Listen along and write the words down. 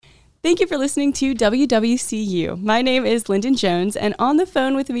Thank you for listening to WWCU. My name is Lyndon Jones, and on the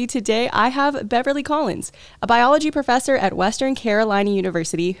phone with me today, I have Beverly Collins, a biology professor at Western Carolina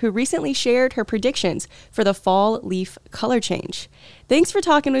University who recently shared her predictions for the fall leaf color change. Thanks for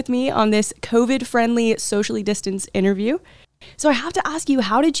talking with me on this COVID-friendly, socially distanced interview. So I have to ask you,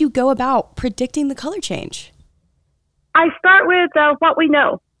 how did you go about predicting the color change? I start with what we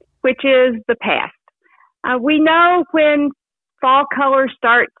know, which is the past. We know when fall color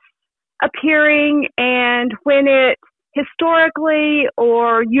starts appearing and when it historically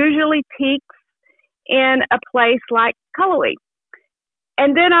or usually peaks in a place like Cullowhee.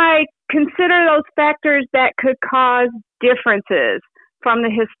 And then I consider those factors that could cause differences from the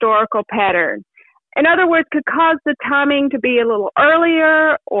historical pattern. In other words, could cause the timing to be a little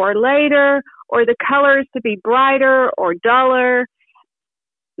earlier or later, or the colors to be brighter or duller.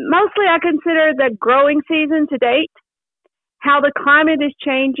 Mostly I consider the growing season to date, how the climate is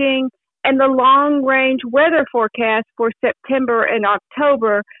changing, and the long-range weather forecast for September and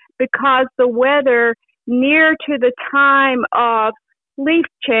October, because the weather near to the time of leaf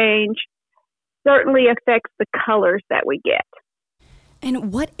change certainly affects the colors that we get.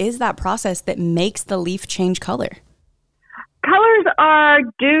 And what is that process that makes the leaf change color? Colors are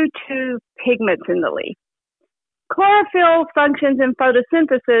due to pigments in the leaf. Chlorophyll functions in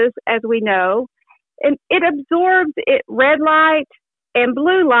photosynthesis, as we know, and it absorbs red light and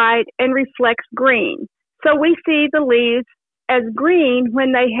blue light and reflects green. So we see the leaves as green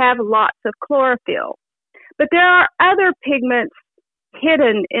when they have lots of chlorophyll. But there are other pigments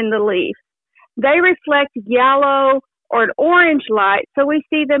hidden in the leaf. They reflect yellow or an orange light, so we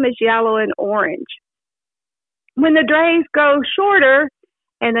see them as yellow and orange. When the days go shorter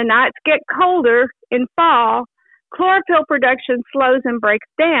and the nights get colder in fall, chlorophyll production slows and breaks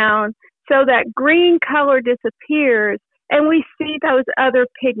down so that green color disappears, and we see those other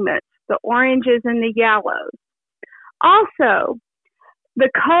pigments, the oranges and the yellows. Also, the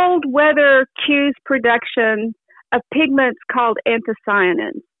cold weather cues production of pigments called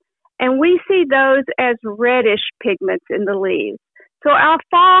anthocyanins, and we see those as reddish pigments in the leaves. So our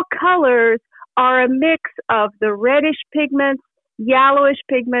fall colors are a mix of the reddish pigments, yellowish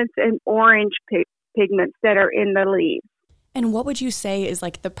pigments, and orange pigments that are in the leaves. And what would you say is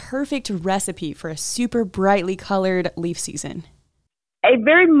like the perfect recipe for a super brightly colored leaf season? A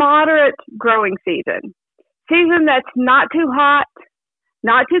very moderate growing season. Season that's not too hot,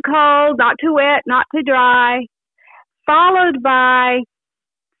 not too cold, not too wet, not too dry, followed by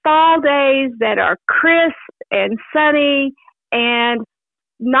fall days that are crisp and sunny and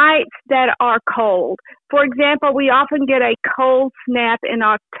nights that are cold. For example, we often get a cold snap in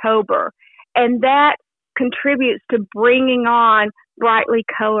October, and that contributes to bringing on brightly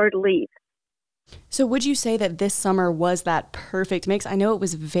colored leaves. So would you say that this summer was that perfect mix? I know it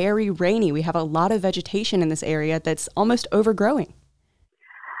was very rainy. We have a lot of vegetation in this area that's almost overgrowing.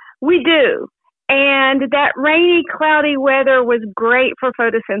 We do. And that rainy, cloudy weather was great for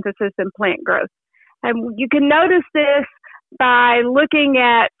photosynthesis and plant growth. And you can notice this by looking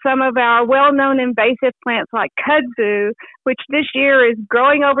at some of our well-known invasive plants like kudzu, which this year is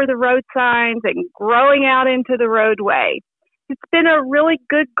growing over the road signs and growing out into the roadway. It's been a really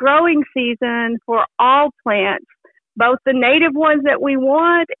good growing season for all plants, both the native ones that we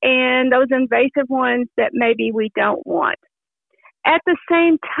want and those invasive ones that maybe we don't want. At the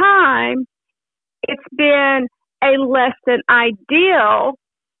same time, it's been a less than ideal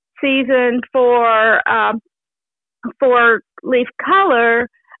season for leaf color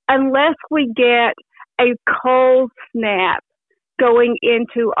unless we get a cold snap going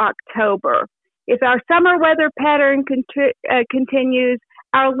into October. If our summer weather pattern continues,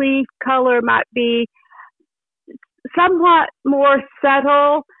 our leaf color might be somewhat more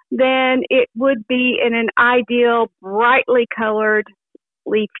subtle than it would be in an ideal brightly colored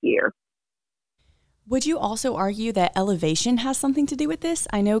leaf year. Would you also argue that elevation has something to do with this?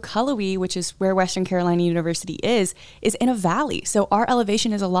 I know Cullowhee, which is where Western Carolina University is in a valley, so our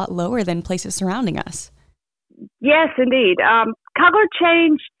elevation is a lot lower than places surrounding us. Yes, indeed. Color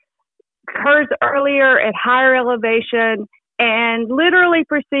change occurs earlier at higher elevation and literally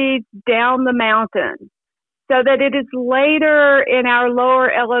proceeds down the mountain, so that it is later in our lower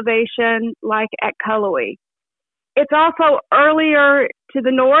elevation, like at Cullowhee. It's also earlier to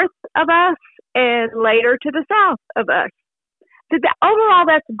the north of us and later to the south of us. Overall,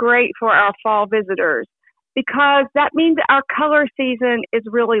 that's great for our fall visitors because that means our color season is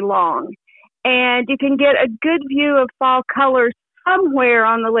really long. And you can get a good view of fall colors somewhere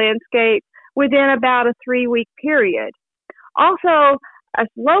on the landscape within about a 3-week period. Also, us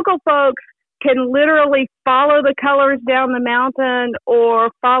local folks can literally follow the colors down the mountain or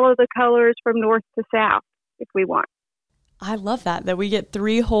follow the colors from north to south if we want. I love that we get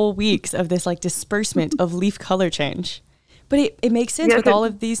 3 whole weeks of this like disbursement of leaf color change. But it makes sense with all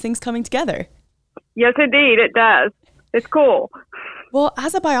of these things coming together. Yes, indeed, it does. It's cool. Well,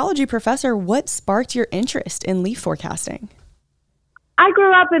 as a biology professor, what sparked your interest in leaf forecasting? I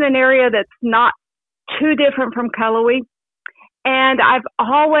grew up in an area that's not too different from Cullowhee, and I've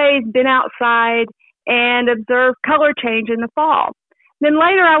always been outside and observed color change in the fall. Then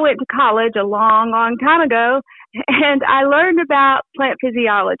later I went to college a long, long time ago, and I learned about plant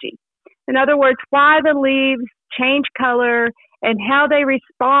physiology. In other words, why the leaves change color and how they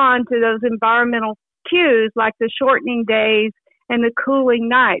respond to those environmental cues like the shortening days and the cooling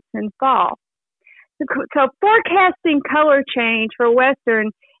nights in fall. So forecasting color change for Western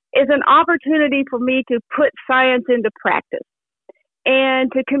is an opportunity for me to put science into practice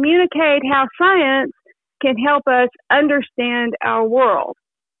and to communicate how science can help us understand our world.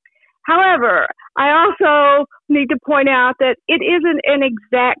 However, I also need to point out that it isn't an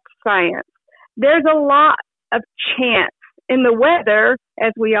exact science. There's a lot of chance in the weather,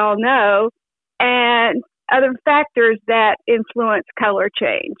 as we all know, and other factors that influence color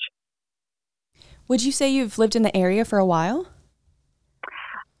change. Would you say you've lived in the area for a while?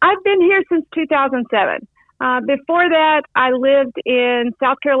 I've been here since 2007. Before that, I lived in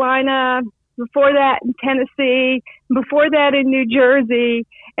South Carolina, before that in Tennessee, before that in New Jersey,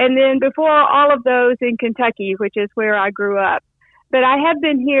 and then before all of those in Kentucky, which is where I grew up. But I have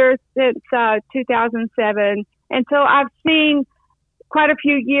been here since 2007, and so I've seen quite a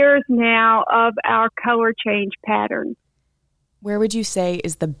few years now of our color change patterns. Where would you say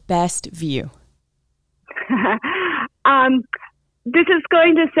is the best view? This is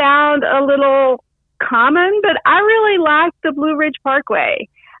going to sound a little common, but I really like the Blue Ridge Parkway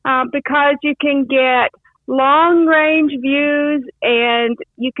because you can get long range views and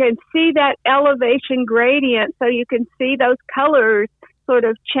you can see that elevation gradient, so you can see those colors sort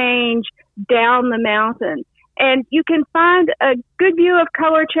of change down the mountain. And you can find a good view of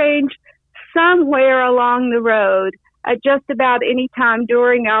color change somewhere along the road at just about any time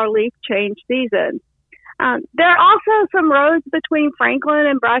during our leaf change season. There are also some roads between Franklin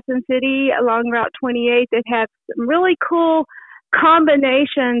and Bryson City along Route 28 that have some really cool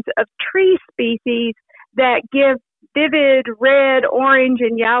combinations of tree species that give vivid red, orange,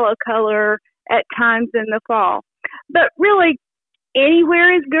 and yellow color at times in the fall. But really,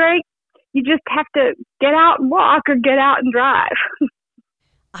 anywhere is great. You just have to get out and walk or get out and drive.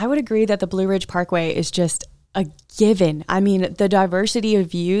 I would agree that the Blue Ridge Parkway is just a given. I mean, the diversity of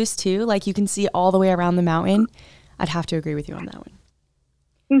views too, like you can see all the way around the mountain. I'd have to agree with you on that one.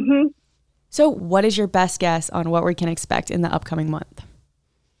 Mm-hmm. So what is your best guess on what we can expect in the upcoming month?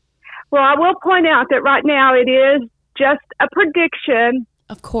 Well, I will point out that right now it is just a prediction.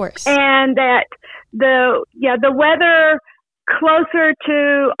 Of course. And that the weather closer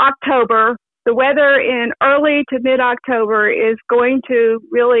to October, the weather in early to mid-October is going to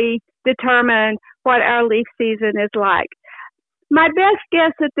really determine what our leaf season is like. My best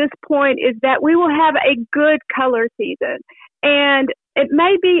guess at this point is that we will have a good color season. And it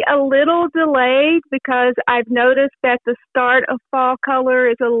may be a little delayed because I've noticed that the start of fall color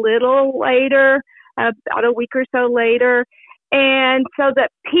is a little later, about a week or so later. And so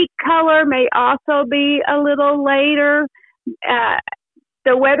that peak color may also be a little later.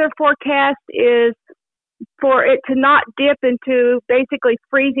 The weather forecast is for it to not dip into basically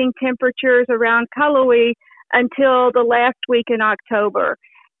freezing temperatures around Cullowhee until the last week in October.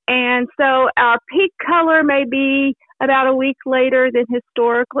 And so our peak color may be about a week later than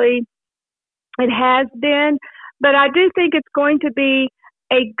historically it has been, but I do think it's going to be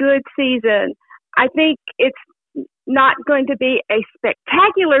a good season. I think it's not going to be a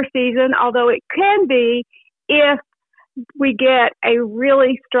spectacular season, although it can be if we get a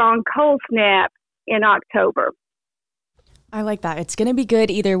really strong cold snap in October. I like that. It's going to be good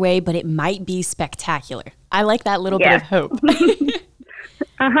either way, but it might be spectacular. I like that little bit of hope.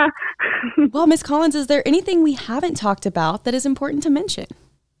 Uh-huh. Well, Ms. Collins, is there anything we haven't talked about that is important to mention?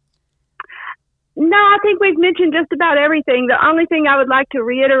 No, I think we've mentioned just about everything. The only thing I would like to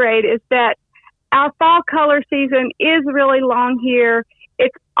reiterate is that our fall color season is really long here.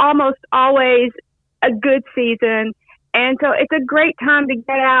 It's almost always a good season. And so it's a great time to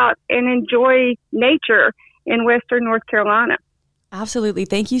get out and enjoy nature in Western North Carolina. Absolutely.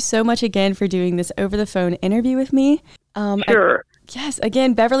 Thank you so much again for doing this over the phone interview with me. Sure. Yes,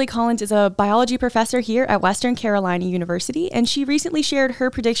 again, Beverly Collins is a biology professor here at Western Carolina University, and she recently shared her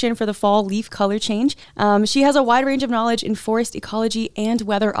prediction for the fall leaf color change. She has a wide range of knowledge in forest ecology and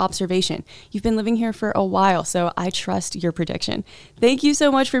weather observation. You've been living here for a while, so I trust your prediction. Thank you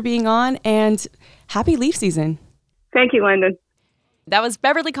so much for being on, and happy leaf season. Thank you, Lyndon. That was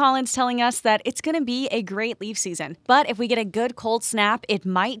Beverly Collins telling us that it's going to be a great leaf season. But if we get a good cold snap, it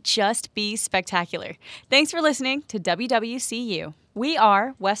might just be spectacular. Thanks for listening to WWCU. We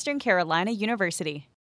are Western Carolina University.